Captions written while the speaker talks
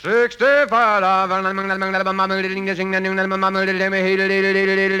65.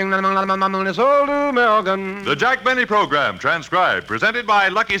 The Jack Benny Program, transcribed, presented by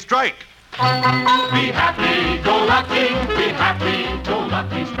Lucky Strike. Be happy, go lucky, be happy, go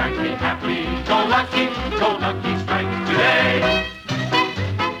lucky strike, be happy, go lucky strike today.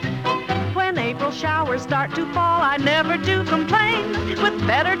 When April showers start to fall, I never do complain. With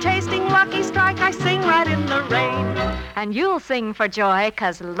better tasting Lucky Strike, I sing right in the rain. And you'll sing for joy,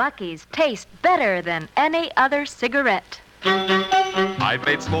 'cause Lucky's taste better than any other cigarette. I've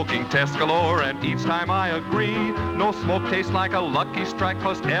made smoking tests galore, and each time I agree. No smoke tastes like a Lucky Strike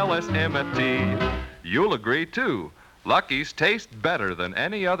plus LSMFT. You'll agree, too. Lucky's taste better than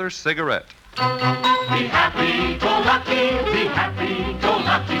any other cigarette. Be happy, go lucky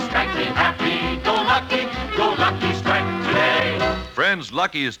strike, be happy, go lucky strike today. Friends,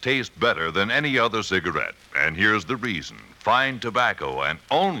 Lucky's taste better than any other cigarette. And here's the reason. Fine tobacco, and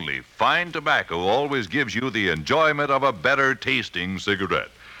only fine tobacco, always gives you the enjoyment of a better tasting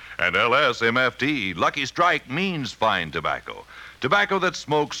cigarette. And LSMFT, Lucky Strike, means fine tobacco. Tobacco that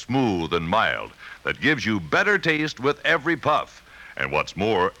smokes smooth and mild, that gives you better taste with every puff. And what's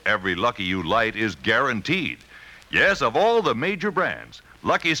more, every Lucky you light is guaranteed. Yes, of all the major brands,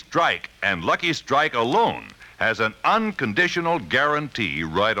 Lucky Strike and Lucky Strike alone has an unconditional guarantee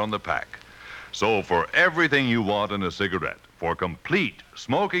right on the pack. So for everything you want in a cigarette, for complete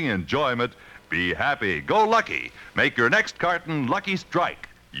smoking enjoyment, be happy, go Lucky. Make your next carton Lucky Strike.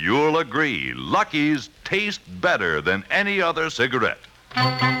 You'll agree, Lucky's taste better than any other cigarette. Be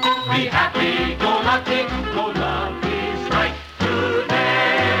happy, go lucky strike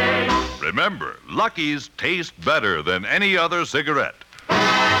today. Remember, Lucky's taste better than any other cigarette.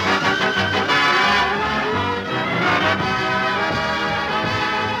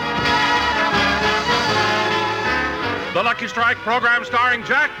 The Lucky Strike program starring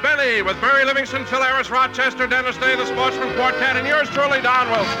Jack Benny with Barry Livingston, Phil Harris, Rochester, Dennis Day, the Sportsman Quartet, and yours truly, Don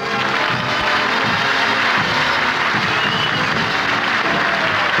Wilson.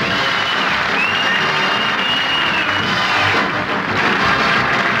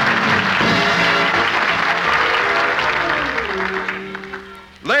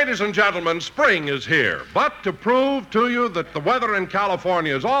 Ladies and gentlemen, spring is here. But to prove to you that the weather in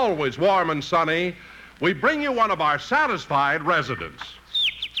California is always warm and sunny, we bring you one of our satisfied residents.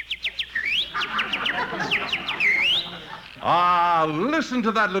 Ah, listen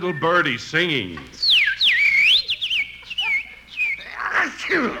to that little birdie singing.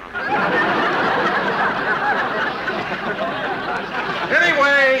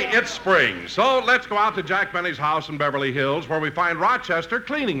 Anyway, it's spring, so let's go out to Jack Benny's house in Beverly Hills, where we find Rochester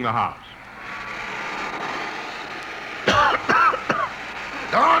cleaning the house.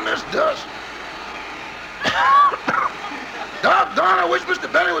 Darn this dust. Doggone, I wish Mr.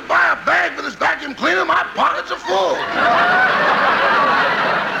 Benny would buy a bag for this vacuum cleaner. My pockets are full.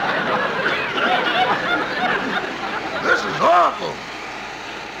 This is awful.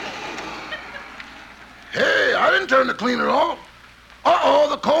 Hey, I didn't turn the cleaner off. Uh-oh,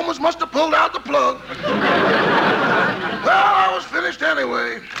 the Comas must have pulled out the plug. Well, I was finished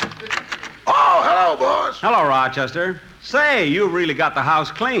anyway. Oh, hello, boss. Hello, Rochester. Say, you really got the house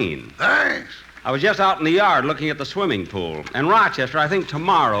clean. Thanks. I was just out in the yard looking at the swimming pool. And, Rochester, I think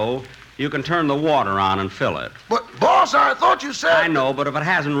tomorrow you can turn the water on and fill it. But, boss, I thought you said... I know, but if it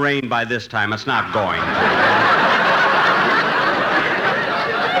hasn't rained by this time, it's not going.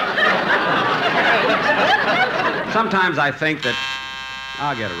 Sometimes I think that...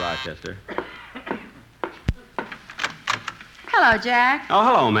 I'll get it, Rochester. Hello, Jack. Oh,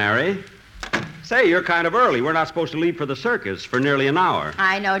 hello, Mary. Say, you're kind of early. We're not supposed to leave for the circus for nearly an hour.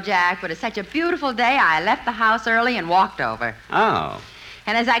 I know, Jack, but it's such a beautiful day, I left the house early and walked over. Oh.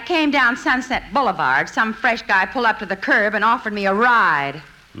 And as I came down Sunset Boulevard, some fresh guy pulled up to the curb and offered me a ride.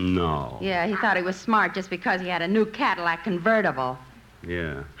 No. Yeah, he thought he was smart just because he had a new Cadillac convertible.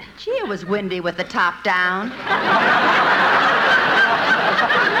 Yeah. Gee, it was windy with the top down.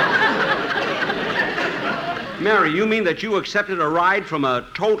 Mary, you mean that you accepted a ride from a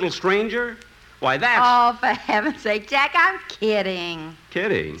total stranger? Why, that's... Oh, for heaven's sake, Jack, I'm kidding.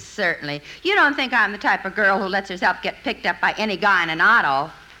 Kidding? Certainly. You don't think I'm the type of girl who lets herself get picked up by any guy in an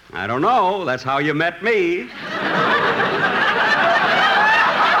auto. I don't know. That's how you met me. Say,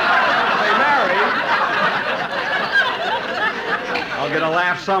 Mary. I'll get a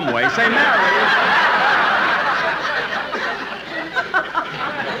laugh some way. Say, Mary.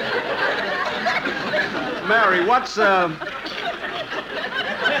 Mary, what's,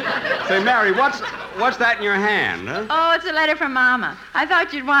 Say, Mary, what's that in your hand, huh? Oh, it's a letter from Mama. I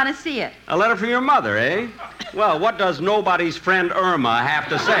thought you'd want to see it. A letter from your mother, eh? Well, what does nobody's friend Irma have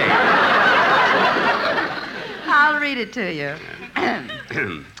to say? I'll read it to you.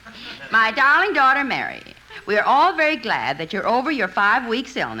 My darling daughter, Mary, we are all very glad that you're over your 5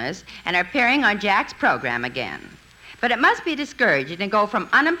 weeks' illness and are appearing on Jack's program again. But it must be discouraging to go from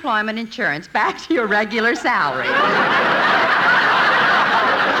unemployment insurance back to your regular salary.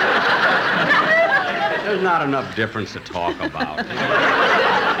 There's not enough difference to talk about.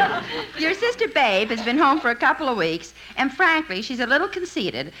 Your sister Babe has been home for a couple of weeks, and frankly, she's a little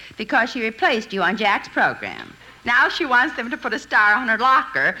conceited because she replaced you on Jack's program. Now she wants them to put a star on her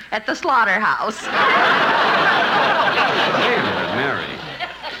locker at the slaughterhouse. Wait a minute, Mary.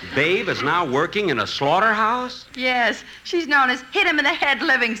 Babe is now working in a slaughterhouse? Yes, she's known as Hit Him in the Head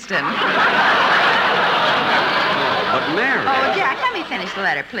Livingston. But Mary... Oh, Jack, let me finish the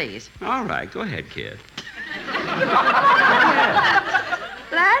letter, please. All right, go ahead, kid.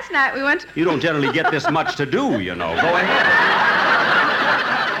 Last night we went... You don't generally get this much to do, you know. Go ahead.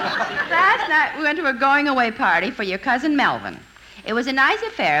 Last night we went to a going-away party for your cousin Melvin. It was a nice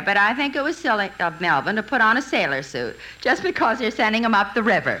affair, but I think it was silly of Melvin to put on a sailor suit just because you're sending him up the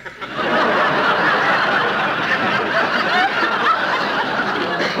river.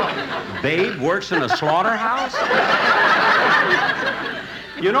 Babe works in a slaughterhouse?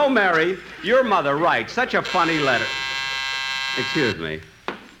 You know, Mary, your mother writes such a funny letter. Excuse me.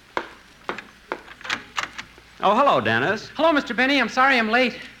 Oh, hello, Dennis. Hello, Mr. Benny. I'm sorry I'm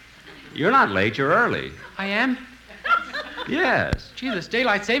late. You're not late. You're early. I am? Yes. Gee, this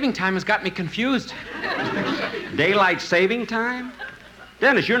daylight saving time has got me confused. Daylight saving time?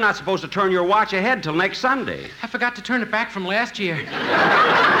 Dennis, you're not supposed to turn your watch ahead till next Sunday. I forgot to turn it back from last year.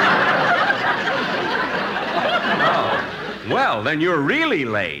 Oh. Well, then you're really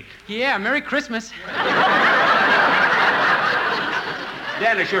late. Yeah, Merry Christmas.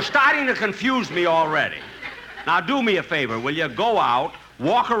 Dennis, you're starting to confuse me already. Now, do me a favor. Will you go out,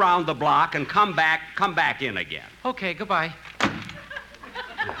 walk around the block, and come back in again? Okay, goodbye. Who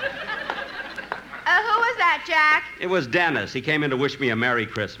was that, Jack? It was Dennis. He came in to wish me a Merry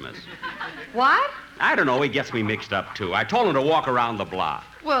Christmas. What? I don't know. He gets me mixed up, too. I told him to walk around the block.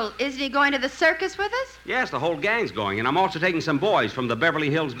 Well, isn't he going to the circus with us? Yes, the whole gang's going, and I'm also taking some boys from the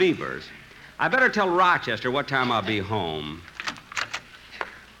Beverly Hills Beavers. I better tell Rochester what time I'll be home.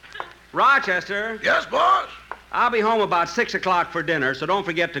 Rochester? Yes, boss? I'll be home about 6 o'clock for dinner, so don't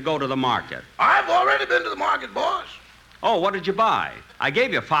forget to go to the market. I've already been to the market, boss. Oh, what did you buy? I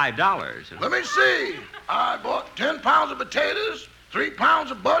gave you $5. Let me see. I bought 10 pounds of potatoes, 3 pounds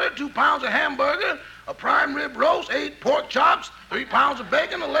of butter, 2 pounds of hamburger, a prime rib roast, 8 pork chops, 3 pounds of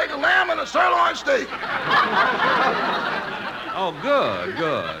bacon, a leg of lamb, and a sirloin steak. Oh, good,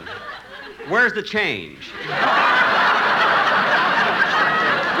 good. Where's the change?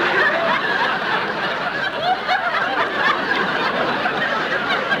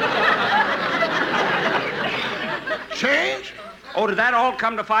 Change? Oh, did that all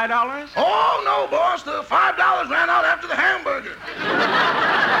come to $5? Oh, no, boss. The $5 ran out after the hamburger.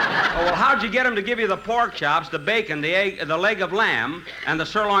 Oh, well, how'd you get him to give you the pork chops, the bacon, the egg, the leg of lamb, and the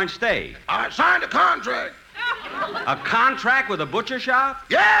sirloin steak? I signed a contract. A contract with a butcher shop?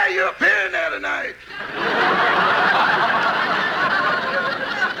 Yeah, you're appearing there tonight.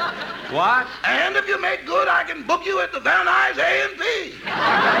 What? And if you make good, I can book you at the Van Nuys A&P.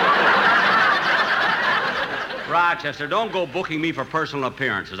 Rochester, don't go booking me for personal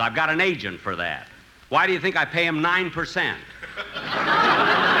appearances. I've got an agent for that. Why do you think I pay him 9%?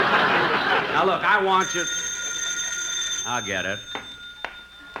 Now, look, I want you... I'll get it.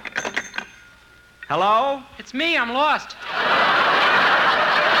 Hello? It's me. I'm lost.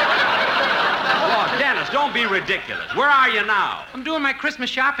 Oh, Dennis, don't be ridiculous. Where are you now? I'm doing my Christmas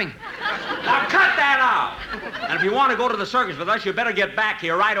shopping. Now, cut that out. And if you want to go to the circus with us, you better get back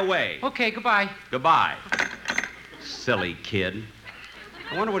here right away. Okay, goodbye. Goodbye. Silly kid.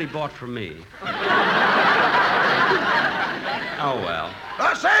 I wonder what he bought for me. Oh, well.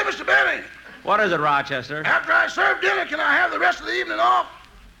 Say, Mr. Benny. What is it, Rochester? After I serve dinner, can I have the rest of the evening off?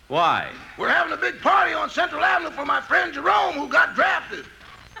 Why? We're having a big party on Central Avenue for my friend Jerome, who got drafted.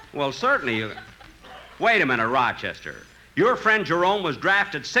 Well, certainly. Wait a minute, Rochester. Your friend Jerome was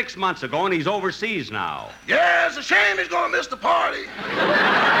drafted 6 months ago, and he's overseas now. Yeah, it's a shame he's going to miss the party.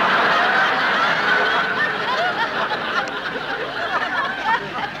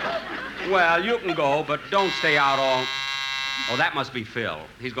 Well, you can go, but don't stay out all... Oh, that must be Phil.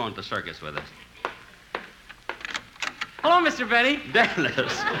 He's going to the circus with us. Hello, Mr. Benny. Dennis.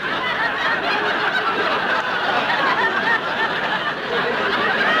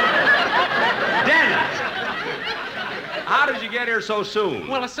 Dennis! How did you get here so soon?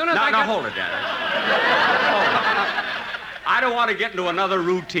 Well, as soon as now, I now, got... hold it, Dennis. Hold it. I don't want to get into another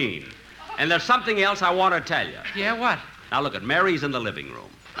routine. And there's something else I want to tell you. Yeah, what? Now, look, Mary's in the living room.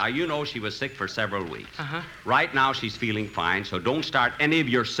 Now, you know she was sick for several weeks. Uh-huh. Right now, she's feeling fine, so don't start any of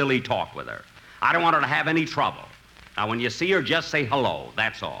your silly talk with her. I don't want her to have any trouble. Now, when you see her, just say hello.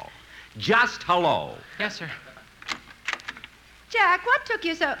 That's all. Just hello. Yes, sir. Jack, what took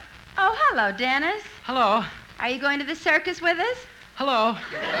you so... Oh, hello, Dennis. Hello. Are you going to the circus with us? Hello.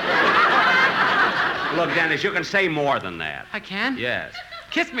 Look, Dennis, you can say more than that. I can? Yes.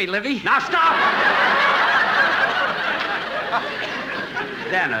 Kiss me, Livy. Now, stop!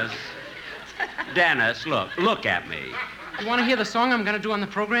 Dennis, look at me. You want to hear the song I'm going to do on the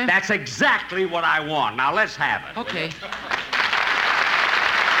program? That's exactly what I want. Now, let's have it. Okay.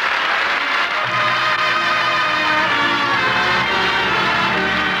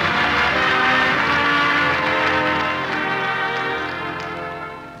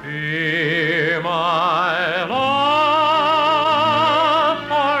 Be my love,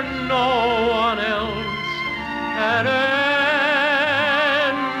 for no one else can end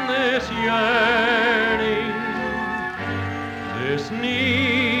this yearning, this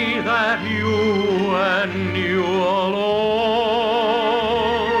need that you and you alone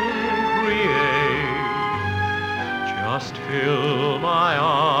create. Just fill my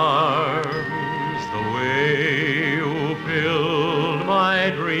arms the way you filled my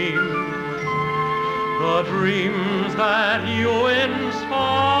dreams, the dreams that you inspire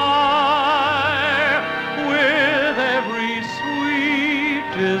with every sweet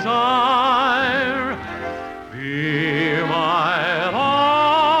desire. Be my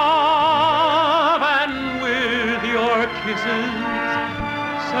love, and with your kisses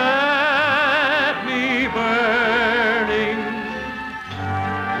set me burning.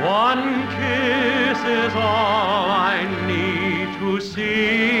 One kiss is all I need to seal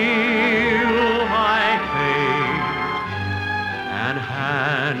my fate, and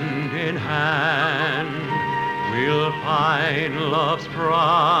hand in hand we'll find love's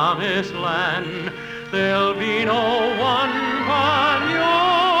promised land. There'll be no one but you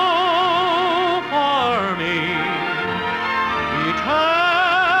for me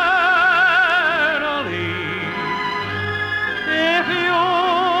eternally, if you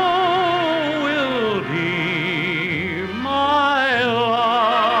will be my love.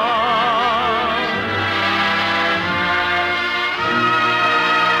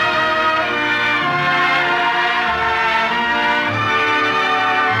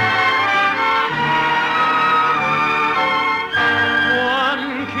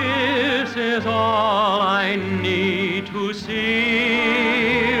 One kiss is all I need to seal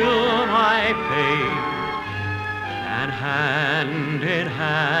my fate, and hand in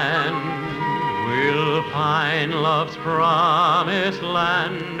hand we'll find love's promised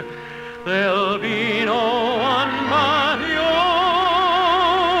land. There'll be no one but you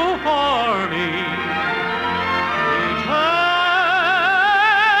for me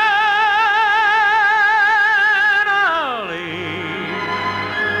eternally,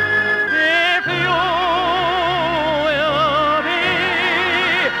 if you will be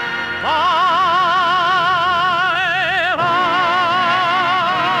my love.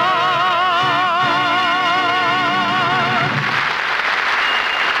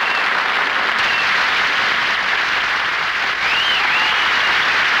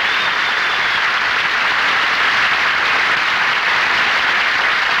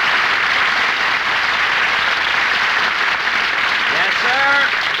 Yes, sir.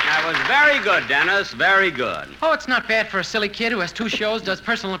 That was very good, Dennis. Very good. Oh, it's not bad for a silly kid who has 2 shows, does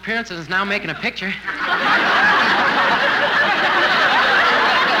personal appearances, and is now making a picture.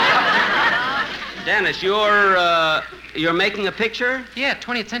 Dennis, you're making a picture? Yeah,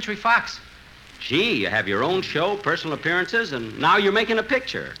 20th Century Fox. Gee, you have your own show, personal appearances, and now you're making a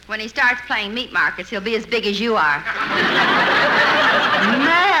picture. When he starts playing meat markets, he'll be as big as you are.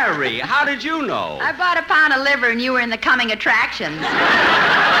 Mary, how did you know? I bought a pound of liver and you were in the coming attractions.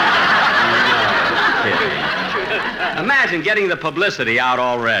 Imagine getting the publicity out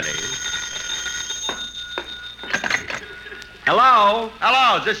already. Hello?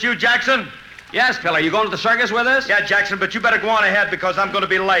 Hello, is this you, Jackson? Yes, Phil, are you going to the circus with us? Yeah, Jackson, but you better go on ahead because I'm going to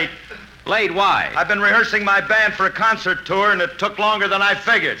be late. Late, why? I've been rehearsing my band for a concert tour, and it took longer than I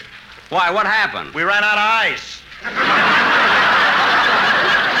figured. Why, what happened? We ran out of ice.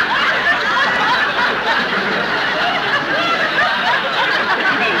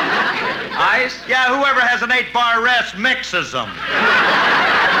 Ice? Yeah, whoever has an 8-bar rest mixes them.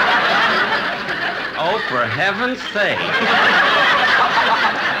 Oh, for heaven's sake.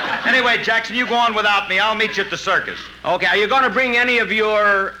 Anyway, Jackson, you go on without me. I'll meet you at the circus. Okay, are you going to bring any of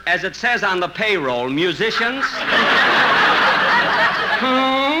your, as it says on the payroll, musicians?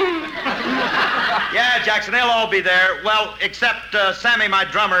 Yeah, Jackson, they'll all be there. Well, except Sammy, my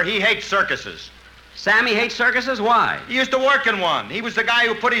drummer. He hates circuses. Sammy hates circuses? Why? He used to work in one. He was the guy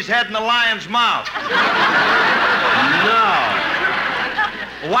who put his head in the lion's mouth.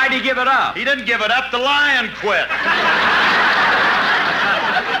 No. Why'd he give it up? He didn't give it up. The lion quit.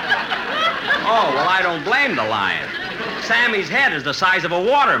 Oh, well, I don't blame the lion. Sammy's head is the size of a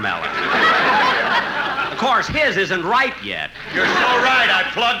watermelon. Of course, his isn't ripe yet. You're so right. I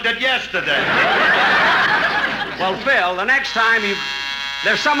plugged it yesterday. Well, Phil, the next time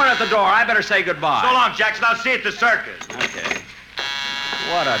there's someone at the door. I better say goodbye. So long, Jackson. I'll see you at the circus. Okay.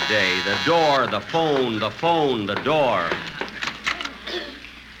 What a day. The door, the phone, the door.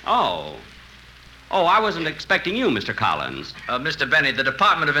 Oh, I wasn't expecting you, Mr. Collins. Mr. Benny, the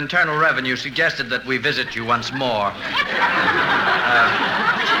Department of Internal Revenue suggested that we visit you once more.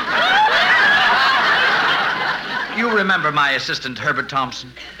 You remember my assistant, Herbert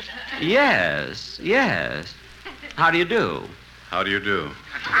Thompson? Yes. How do you do? How do you do?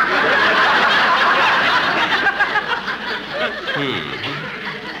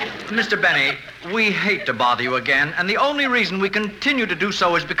 Mr. Benny, we hate to bother you again, and the only reason we continue to do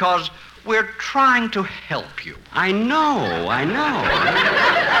so is because we're trying to help you. I know. Now,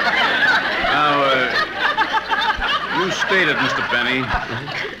 you stated, Mr. Benny,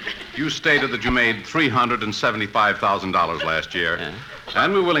 you stated that you made $375,000 last year. Yeah.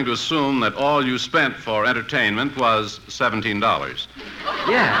 And we're willing to assume that all you spent for entertainment was $17.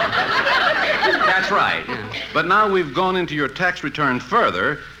 Yeah. That's right. Yeah. But now we've gone into your tax return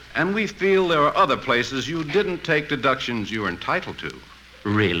further, and we feel there are other places you didn't take deductions you were entitled to.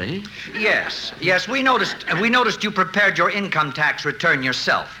 Really? Yes, we noticed you prepared your income tax return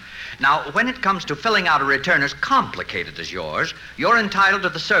yourself. Now, when it comes to filling out a return as complicated as yours, you're entitled to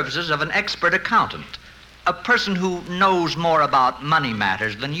the services of an expert accountant, a person who knows more about money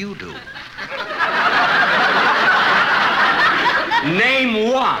matters than you do.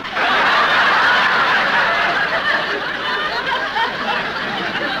 Name one.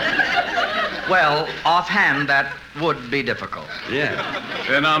 Well, offhand, that would be difficult. Yeah.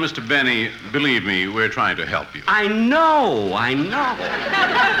 Now, Mr. Benny, believe me, we're trying to help you. I know.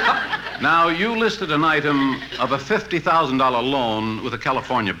 Now, you listed an item of a $50,000 loan with a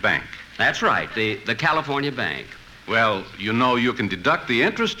California bank. That's right, the California bank. Well, you know you can deduct the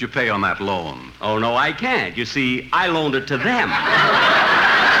interest you pay on that loan. Oh, no, I can't. You see, I loaned it to them.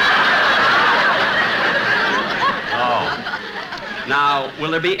 Oh. Now,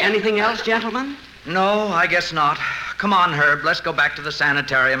 will there be anything else, gentlemen? No, I guess not. Come on, Herb. Let's go back to the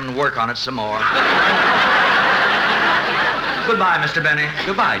sanitarium and work on it some more. Goodbye, Mr. Benny.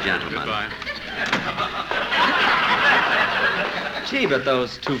 Goodbye, gentlemen. Goodbye. Gee, but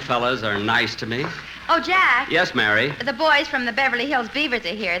those two fellas are nice to me. Oh, Jack. Yes, Mary? The boys from the Beverly Hills Beavers are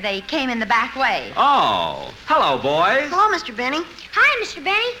here. They came in the back way. Oh, hello, boys. Hello, Mr. Benny. Hi, Mr.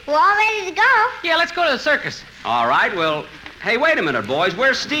 Benny. We're all ready to go. Yeah, let's go to the circus. All right, well, hey, wait a minute, boys.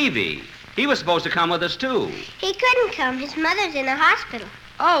 Where's Stevie? He was supposed to come with us, too. He couldn't come. His mother's in the hospital.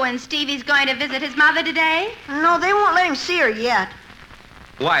 Oh, and Stevie's going to visit his mother today? No, they won't let him see her yet.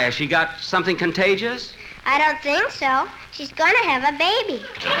 Why, has she got something contagious? I don't think so. She's going to have a baby.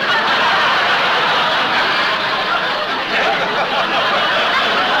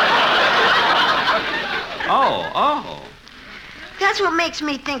 Oh. That's what makes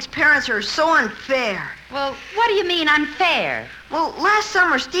me think parents are so unfair. Well, what do you mean unfair? Well, last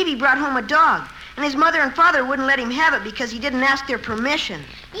summer, Stevie brought home a dog, and his mother and father wouldn't let him have it because he didn't ask their permission.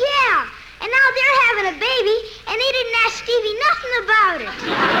 Yeah, and now they're having a baby, and they didn't ask Stevie nothing about it.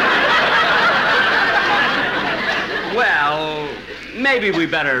 Well, maybe we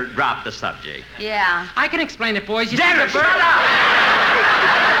better drop the subject. Yeah. I can explain it, boys. Jennifer, shut up!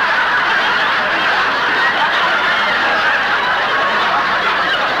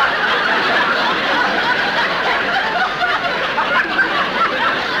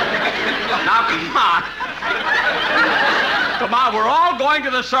 Now, come on. Come on, we're all going to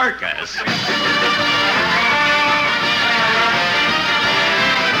the circus.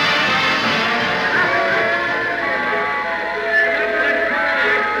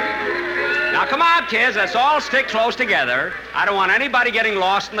 Now, come on, kids. Let's all stick close together. I don't want anybody getting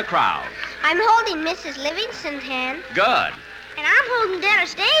lost in the crowd. I'm holding Mrs. Livingston's hand. Good. And I'm holding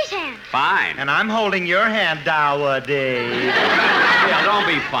Dennis Day's hand. Fine. And I'm holding your hand, Dawa Dave. Yeah, don't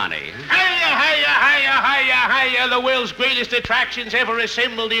be funny. Hiya, the world's greatest attractions ever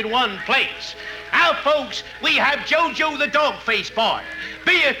assembled in one place. Now, folks, we have Jojo the dog-faced boy.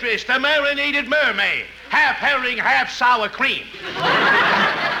 Beatrice, the marinated mermaid. Half herring, half sour cream.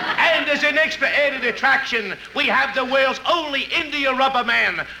 And as an extra added attraction, we have the world's only India rubber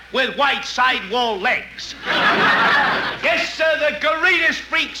man with white sidewall legs. Yes, sir, the greatest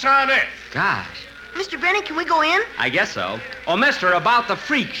freaks on earth. Gosh. Mr. Benny, can we go in? I guess so. Oh, mister, about the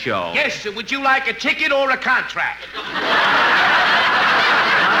freak show. Yes, sir. Would you like a ticket or a contract?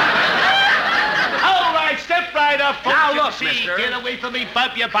 All right, step right up, folks. Now, look, see, mister. Get away from me,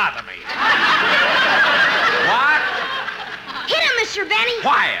 bub. You bother me. What? Hit him, Mr. Benny.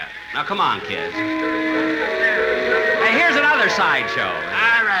 Quiet. Now, come on, kids. Hey, here's another sideshow.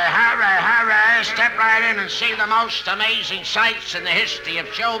 Hurry. Step right in and see the most amazing sights in the history of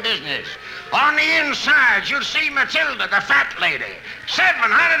show business. On the inside, you'll see Matilda, the fat lady.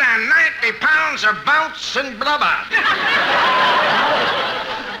 790 pounds of bounce and blubber.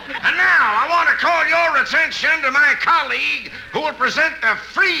 And now, I want to call your attention to my colleague who will present the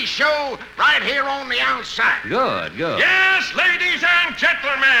free show right here on the outside. Good. Yes, ladies and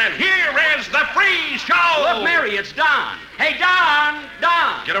gentlemen, here is the free show. Look, Mary, it's Don. Hey, Don.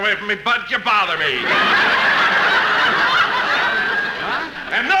 Get away from me, bud. You bother me.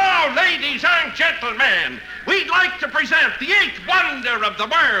 And now, ladies and gentlemen, we'd like to present the eighth wonder of the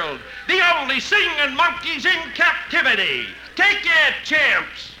world, the only singing monkeys in captivity. Take it,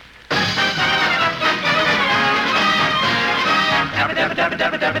 chimps.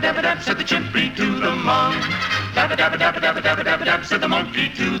 Dabba-dabba-dabba-dabba-dabba-dabba-dab, said the chimpy to the monk. Dabba-dabba-dabba-dabba-dabba-dab, said the monkey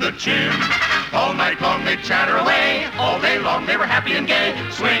to the chimp. All night long they chatter away, all day long they were happy and gay,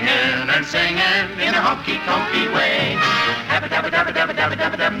 swinging and singing in a honky-tonky way.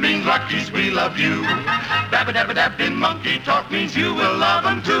 Dabba-dabba-dabba-dabba-dabba-dab means Luckies, we love you. Dabba-dabba-dab in monkey talk means you will love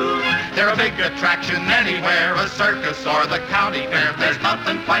them too. They're a big attraction anywhere, a circus or the county fair. There's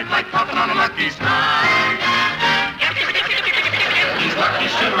nothing quite like puffing on a Lucky's high. These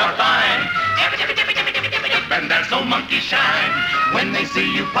Luckies sure are fine. And they're so monkey shy. When they see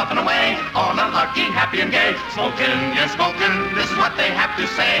you puffing away on a Lucky, happy and gay, smoking, you're smoking, this is what they have to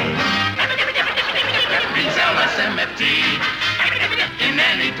say. That means LSMFT. In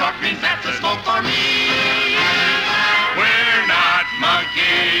any talk means that's a smoke for me. We're not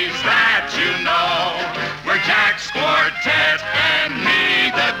monkeys, that you know. We're Jack's Quartet and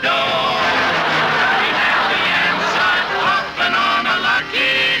me the Doe. Happy and sun, puffing on a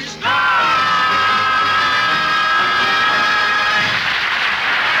Lucky Strike.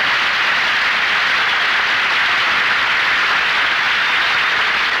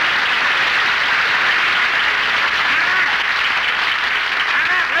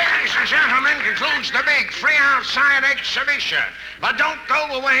 Gentlemen, concludes the big free outside exhibition. But don't go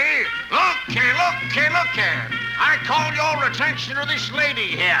away. Looky. I call your attention to this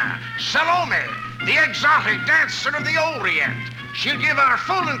lady here, Salome, the exotic dancer of the Orient. She'll give her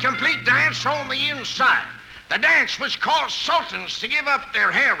full and complete dance on the inside. The dance which caused sultans to give up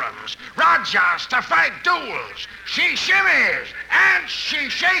their harems, Rajas to fight duels. She shimmies and she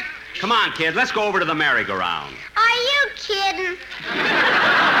shakes. Come on, kid, let's go over to the merry-go-round. Are you kidding?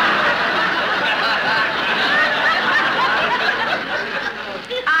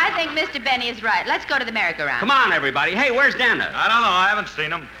 I think Mr. Benny is right. Let's go to the merry-go-round. Come on, everybody. Hey, where's Dennis? I don't know. I haven't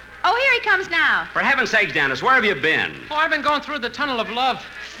seen him. Oh, here he comes now. For heaven's sakes, Dennis, where have you been? Oh, I've been going through the tunnel of love.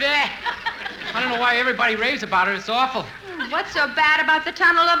 I don't know why everybody raves about it. It's awful. What's so bad about the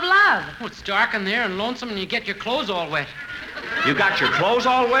tunnel of love? Oh, it's dark in there and lonesome, and you get your clothes all wet. You got your clothes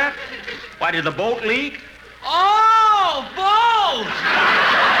all wet? Why, did the boat leak? Oh, boat!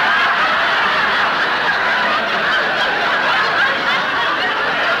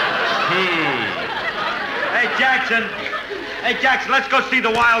 Hey, Jackson, let's go see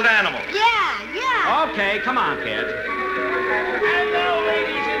the wild animals. Yeah. Okay, come on, kids. And now,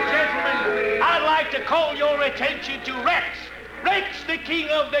 ladies and gentlemen, I'd like to call your attention to Rex. Rex, the king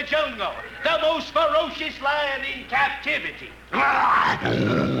of the jungle, the most ferocious lion in captivity.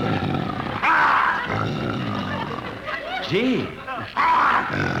 Gee.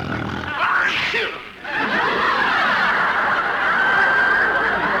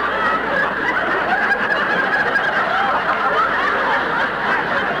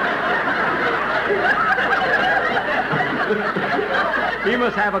 He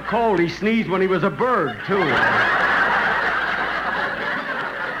must have a cold. He sneezed when he was a bird, too.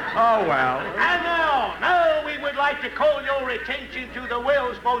 Oh, well. And now we would like to call your attention to the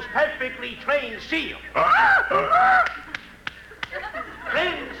world's most perfectly trained seal.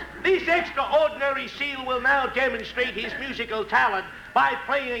 Friends, this extraordinary seal will now demonstrate his musical talent by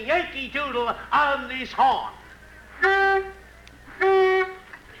playing Yankee Doodle on this horn.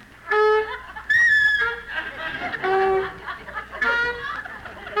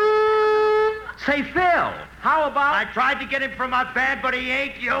 How about... I tried to get him from my band, but he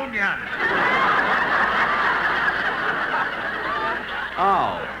ain't union.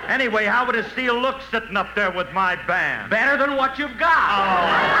 Oh. Anyway, how would a seal look sitting up there with my band? Better than what you've got. Oh.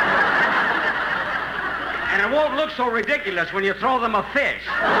 And it won't look so ridiculous when you throw them a fish.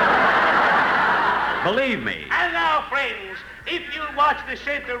 Believe me. And now, friends, if you'll watch the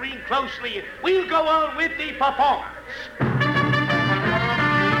center ring closely, we'll go on with the performance.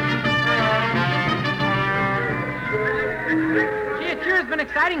 Gee, it sure has been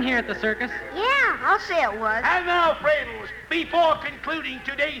exciting here at the circus. Yeah, I'll say it was. And now, friends, before concluding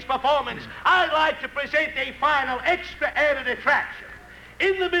today's performance, I'd like to present a final extra added attraction.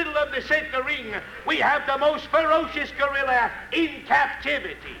 In the middle of the center ring, we have the most ferocious gorilla in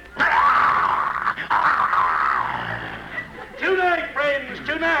captivity. Tonight, friends,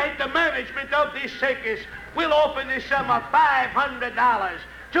 the management of this circus will offer the sum of $500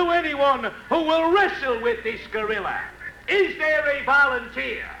 to anyone who will wrestle with this gorilla. Is there a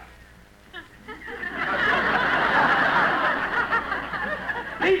volunteer?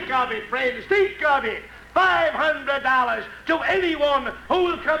 Think of it, friends, think of it. $500 to anyone who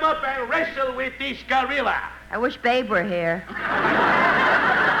will come up and wrestle with this gorilla. I wish Babe were here.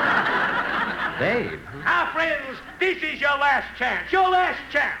 Babe? Now, friends, this is your last chance. Your last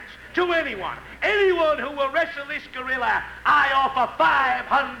chance. To anyone. Anyone who will wrestle this gorilla, I offer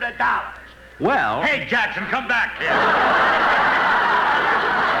 $500. Well... Hey, Jackson, come back here.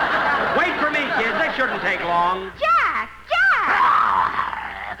 Wait for me, kids. This shouldn't take long. Jack!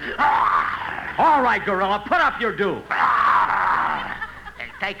 All right, gorilla, put up your due. Hey,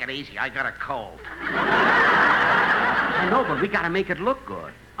 take it easy. I got a cold. I know, but we gotta make it look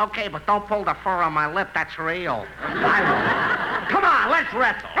good. Okay, but don't pull the fur on my lip. That's real. I won't. Come on, let's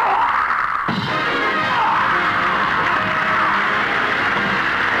wrestle.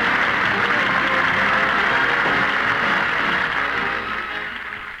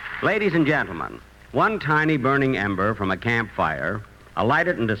 Ladies and gentlemen, one tiny burning ember from a campfire, a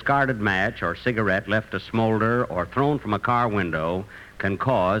lighted and discarded match or cigarette left to smolder or thrown from a car window can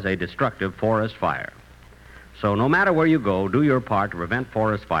cause a destructive forest fire. So no matter where you go, do your part to prevent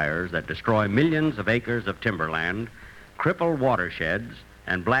forest fires that destroy millions of acres of timberland, cripple watersheds,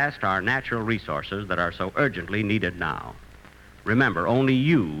 and blast our natural resources that are so urgently needed now. Remember, only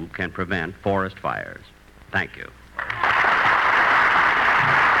you can prevent forest fires. Thank you.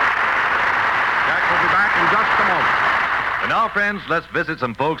 Jack will be back in just a moment. And now, friends, let's visit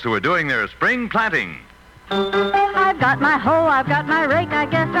some folks who are doing their spring planting. I've got my hoe, I've got my rake, I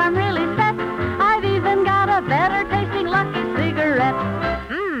guess I'm really set. I've even got a better tasting Lucky cigarette.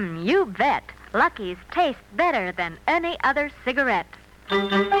 You bet. Lucky's taste better than any other cigarette.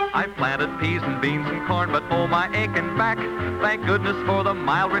 I've planted peas and beans and corn, but oh, my aching back. Thank goodness for the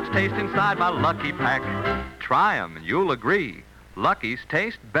mild, rich taste inside my Lucky pack. Try 'em and you'll agree. Lucky's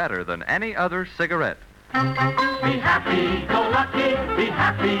taste better than any other cigarette. Be happy, go lucky, be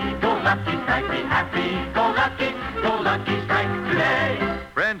happy, go lucky strike, be happy, go lucky strike today.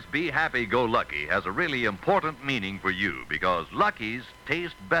 Friends, Be Happy Go Lucky has a really important meaning for you because Lucky's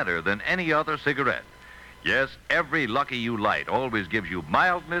taste better than any other cigarette. Yes, every Lucky you light always gives you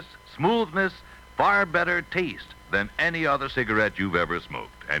mildness, smoothness, far better taste than any other cigarette you've ever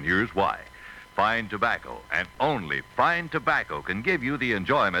smoked. And here's why. Fine tobacco, and only fine tobacco, can give you the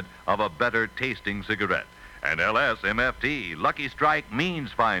enjoyment of a better tasting cigarette. And LSMFT, Lucky Strike,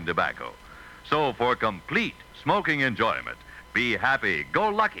 means fine tobacco. So for complete smoking enjoyment, be happy, go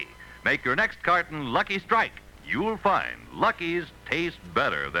lucky. Make your next carton Lucky Strike. You'll find Lucky's taste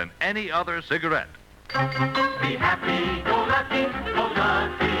better than any other cigarette. Be happy, go lucky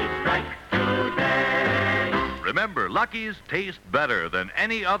strike today. Remember, Lucky's taste better than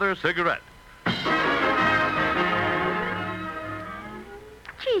any other cigarette.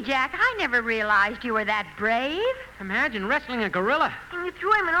 Gee, Jack, I never realized you were that brave. Imagine wrestling a gorilla. And you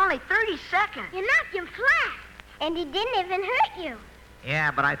threw him in only 30 seconds. You knocked him flat, and he didn't even hurt you.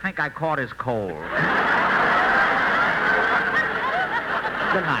 Yeah, but I think I caught his cold.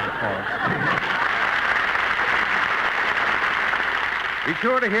 Good night, folks. Be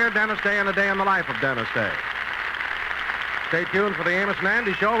sure to hear Dennis Day and a Day in the Life of Dennis Day. Stay tuned for the Amos and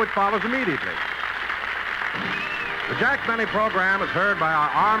Andy Show, which follows immediately. The Jack Benny program is heard by our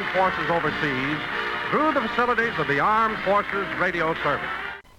armed forces overseas through the facilities of the Armed Forces Radio Service.